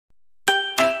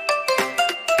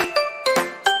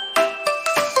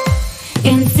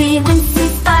Incy Wincy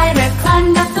Spider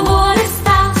climbed up the water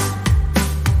spout.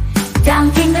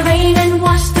 Down came the rain and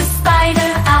washed the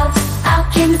spider out.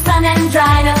 Out came the sun and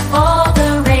dried up all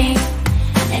the rain.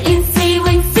 And Incy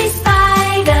Wincy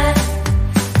Spider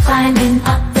climbing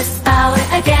up the spout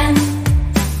again.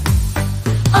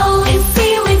 Oh, Incy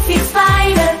Wincy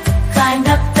Spider climbed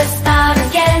up the spout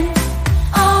again.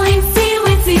 Oh, Incy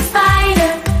Wincy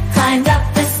Spider climbed up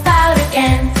the spout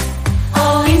again.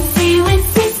 Oh, Incy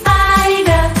Wincy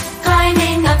Spider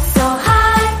climbing up so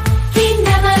high. He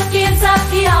never gives up,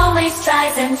 he always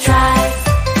tries and tries.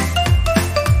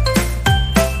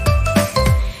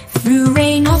 Through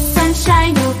rain or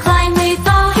sunshine, he'll climb with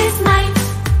all his might.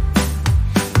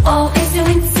 Oh, Incy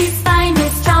Wincy Spider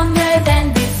is stronger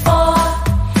than before.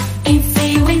 Incy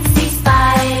Wincy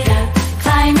Spider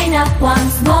climbing up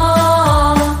once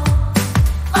more.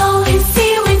 Oh, Incy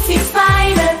Wincy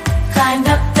Spider climbed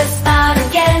up the spout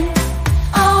again.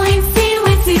 Oh, Incy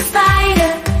Wincy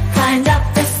Spider climbed up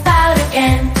the spout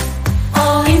again.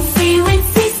 Oh, Incy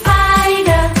Wincy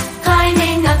Spider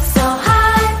climbing up so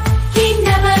high. He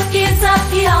never gives up,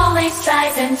 he always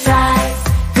tries and tries.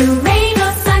 Through rain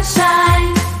or sunshine,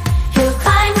 he'll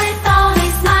climb with all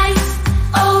his might.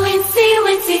 Oh, Incy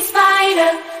Wincy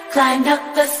Spider climbed up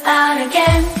the spout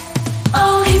again.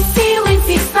 Oh, Incy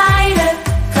Wincy Spider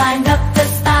climbed up the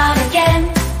spout again.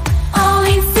 Oh,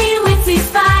 Incy Wincy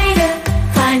Spider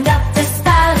climbed up the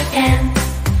spout again.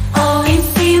 Oh,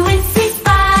 Incy Wincy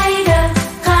Spider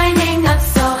climbing up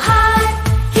so high.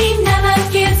 He never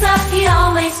gives up, he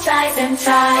always tries and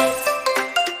tries.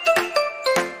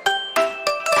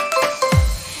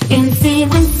 Incy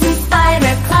Wincy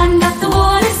Spider climbed up the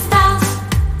water spout.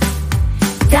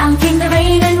 Down came the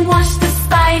rain and washed the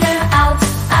spider out.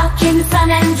 Out came the sun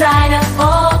and dried up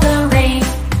all the rain.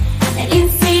 And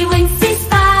Incy Wincy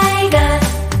Spider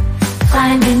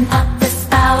climbing up the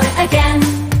spout again.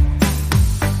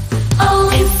 Oh,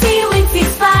 Incy Wincy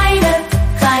Spider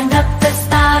climbed up the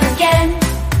spout again.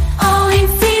 Oh,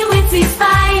 Incy Wincy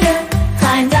Spider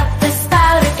climbed up the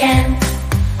spout again.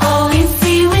 Oh,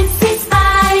 Incy Wincy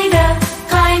Spider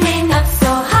climbing up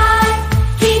so high.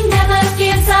 He never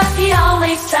gives up, he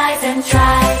always tries and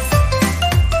tries.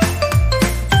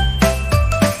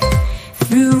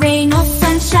 Through rain or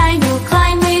sunshine, he'll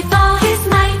climb with all his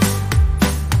might.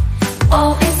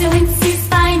 Oh, Incy Wincy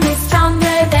Spider is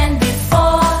stronger than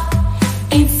before.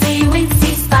 Incy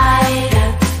Wincy Spider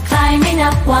climbing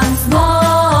up once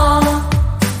more.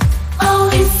 Oh,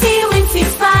 Incy Wincy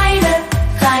Spider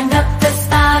climbed up the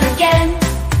spout again.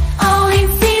 Oh,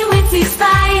 Incy Wincy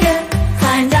Spider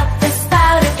climbed up the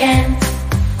spout again.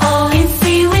 Oh,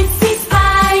 Incy Wincy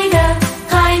Spider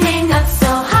climbing up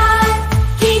so high.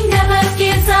 He never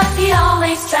gives up, he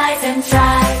always tries and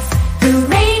tries. Through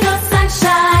rain or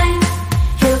sunshine,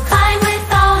 he'll climb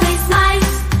with all his might.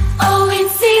 Oh,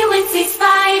 Incy Wincy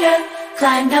Spider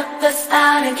climbed up the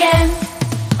spout again.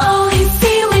 Oh,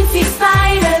 Incy Wincy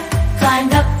Spider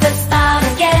climbed up the spout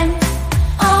again.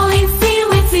 Oh, Incy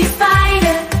Wincy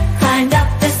Spider climbed up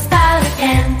the spout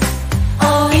again.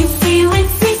 Oh, Incy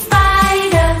Wincy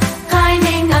Spider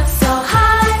climbing up so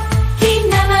high. He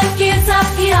never gives up,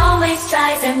 he always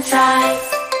tries and tries.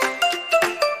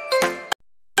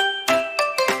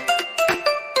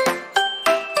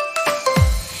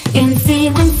 Incy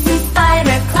Wincy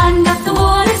Spider climbed up the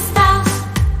water spout.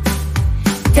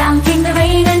 Down came the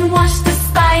rain and washed the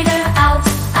spider out.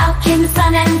 Out came the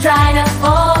sun and dried up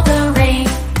all the rain.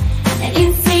 And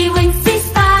Incy Wincy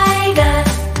Spider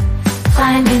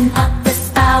climbing up the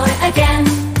spout again.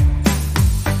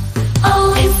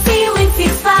 Oh, Incy Wincy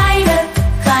Spider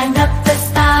climbed up the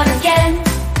spout again.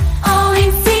 Oh,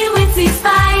 Incy Wincy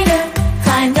Spider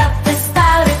climbed up the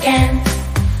spout again.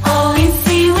 Oh,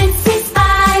 Incy Wincy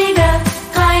Spider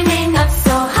climbing up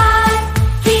so high.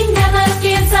 He never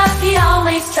gives up, he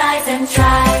always tries and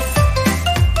tries.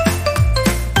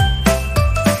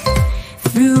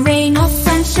 Through rain or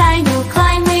sunshine, he'll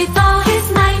climb with all his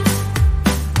might.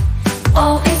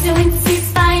 Oh, Incy Wincy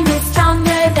Spider is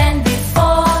stronger than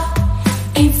before.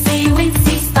 Incy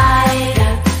Wincy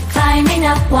Spider climbing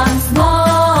up once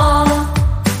more.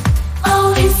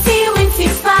 Oh, Incy Wincy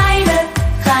Spider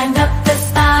climbed up the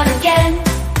spout again.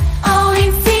 Oh,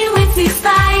 Incy Wincy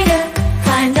Spider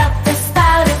climbed up the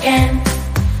spout again.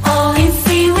 Oh,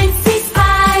 Incy Wincy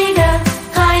Spider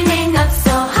climbing up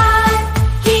so high.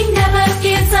 He never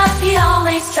gives up, he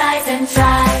always tries and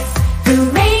tries. Through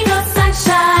rain or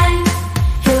sunshine,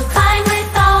 he'll climb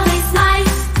with all his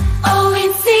might. Oh,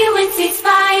 Incy Wincy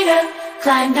Spider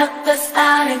climbed up the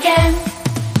spout again.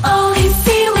 Oh,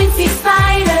 Incy Wincy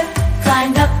Spider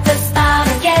climbed up the spout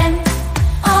again.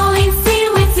 Oh, Incy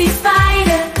Wincy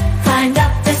Spider climbed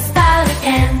up the spout again.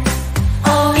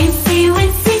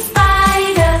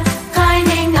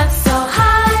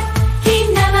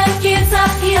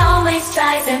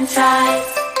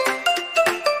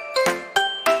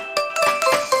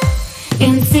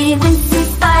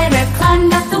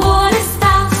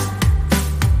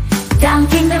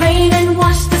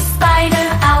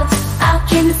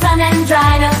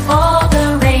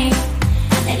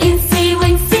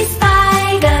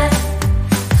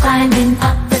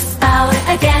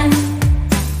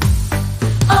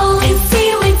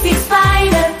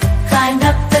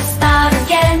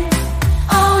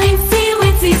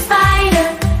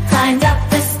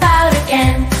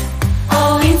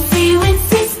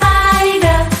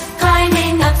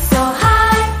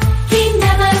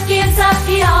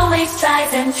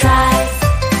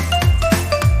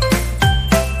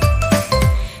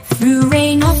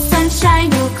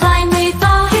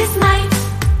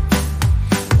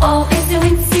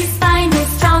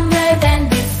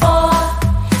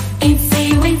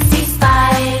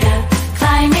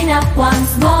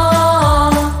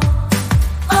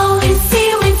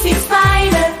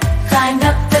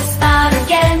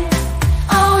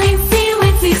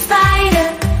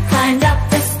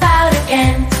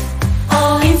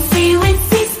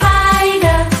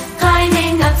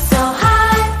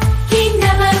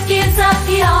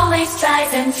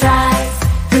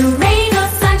 through rain or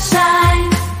sunshine,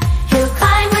 he'll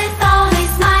climb with all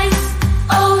his might.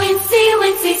 Oh, Incy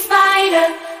Wincy Spider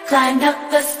climbed up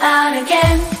the spout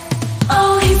again.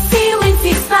 Oh, Incy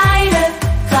Wincy Spider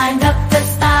climbed up the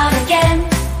spout again.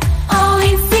 Oh,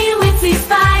 Incy Wincy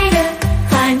Spider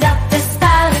climbed up the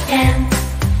spout again.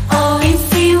 Oh,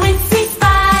 Incy Wincy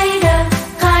Spider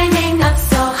climbing up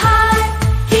so high,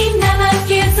 he never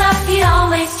gives up, he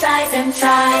always tries and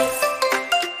tries.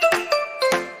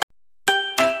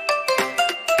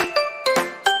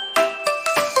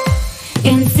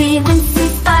 Incy Wincy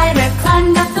Spider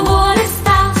climbed up the water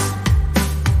spout.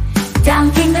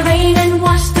 Down came the rain and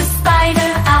washed the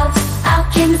spider out.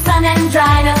 Out came the sun and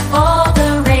dried up all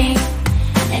the rain.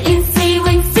 And Incy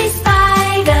Wincy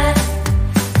Spider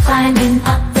climbing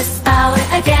up the spout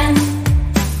again.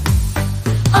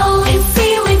 Oh, Incy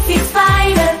Wincy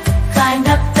Spider climbed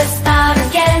up the spout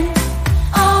again.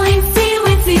 Oh, Incy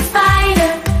Wincy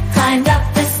Spider climbed up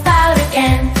the spout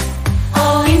again.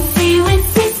 Oh, Incy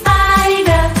Wincy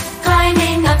Spider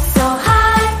climbing up so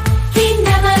high, he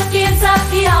never gives up,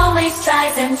 he always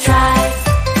tries and tries.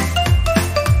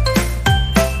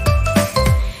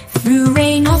 Through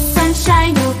rain or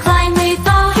sunshine, he'll climb with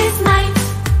all his might.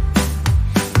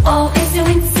 Oh, Incy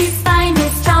Wincy Spider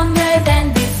is stronger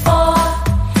than before.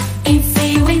 Incy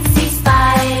Wincy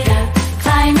Spider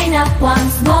climbing up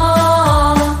once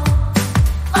more.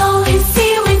 Oh, Incy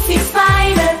Wincy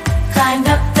Spider climbed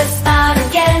up the spout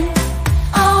again.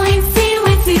 Oh, Incy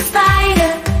Wincy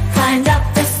Spider climbed up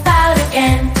the spout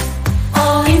again.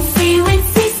 Oh, Incy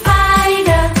Wincy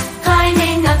Spider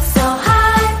climbing up so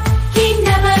high, he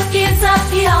never gives up,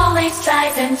 he always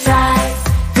tries and tries.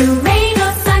 Through rain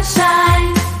or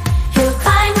sunshine, he'll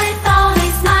climb with all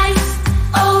his might.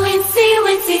 Oh, Incy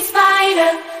Wincy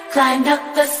Spider climbed up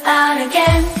the spout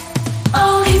again.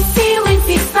 Oh, Incy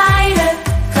Wincy Spider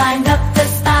climbed up the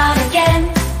spout again.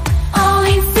 Oh,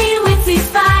 Incy Wincy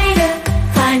Spider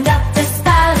climbed up the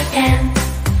spout again.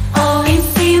 Oh,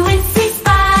 Incy Wincy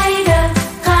Spider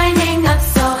climbing up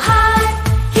so high,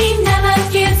 he never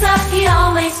gives up, he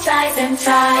always tries and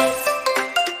tries.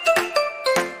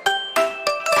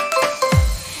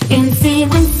 Incy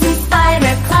Wincy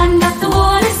Spider climbed up the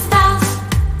water spout.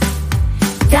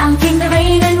 Down came the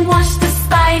rain and washed the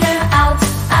spider out.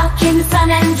 Out came the sun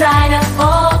and dried up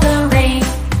all the rain.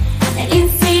 And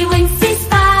Incy Wincy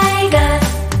Spider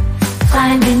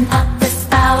climbing up the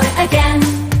spout again.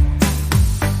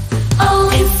 Oh,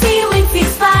 Incy Wincy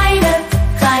Spider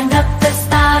climbed up the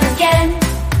spout again.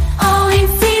 Oh,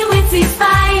 Incy Wincy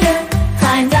Spider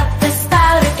climbed up the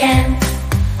spout again.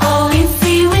 Oh,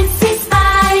 Incy Wincy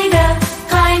Spider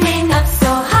climbing up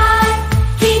so high,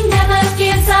 he never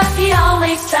gives up, he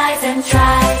always tries and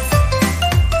tries.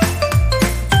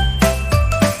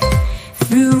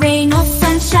 Through rain or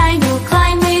sunshine, he'll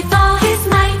climb with all his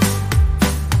might.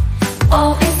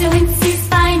 Oh, Incy Wincy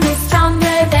Spider is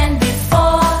stronger than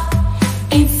before.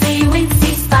 Incy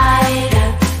Wincy Spider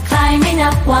climbing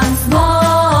up once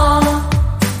more.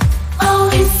 Oh,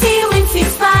 Incy Wincy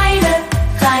Spider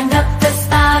climbed up the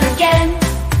spout again.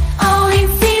 Oh,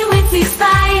 Incy Wincy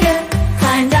Spider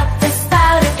climbed up the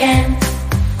spout again.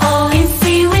 Oh,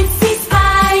 Incy Wincy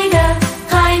Spider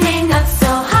climbing up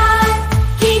so high,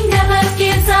 he never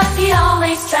gives up, he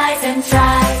always tries and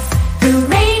tries. Through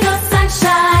rain or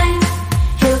sunshine,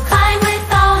 he'll climb with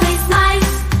all his might.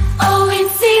 Oh,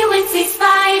 Incy Wincy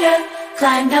Spider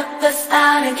climbed up the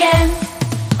spout again.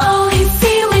 Oh,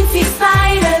 Incy Wincy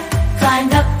Spider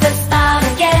climbed up the spout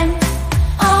again.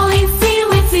 Oh, Incy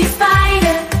Wincy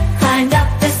Spider climbed up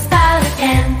the spout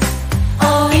again.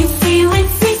 Oh, Incy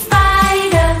Wincy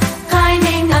Spider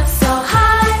climbing up so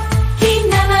high, he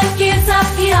never gives up,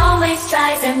 he always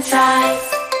tries and tries.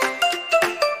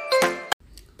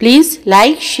 Please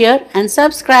like, share and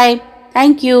subscribe.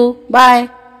 Thank you. Bye.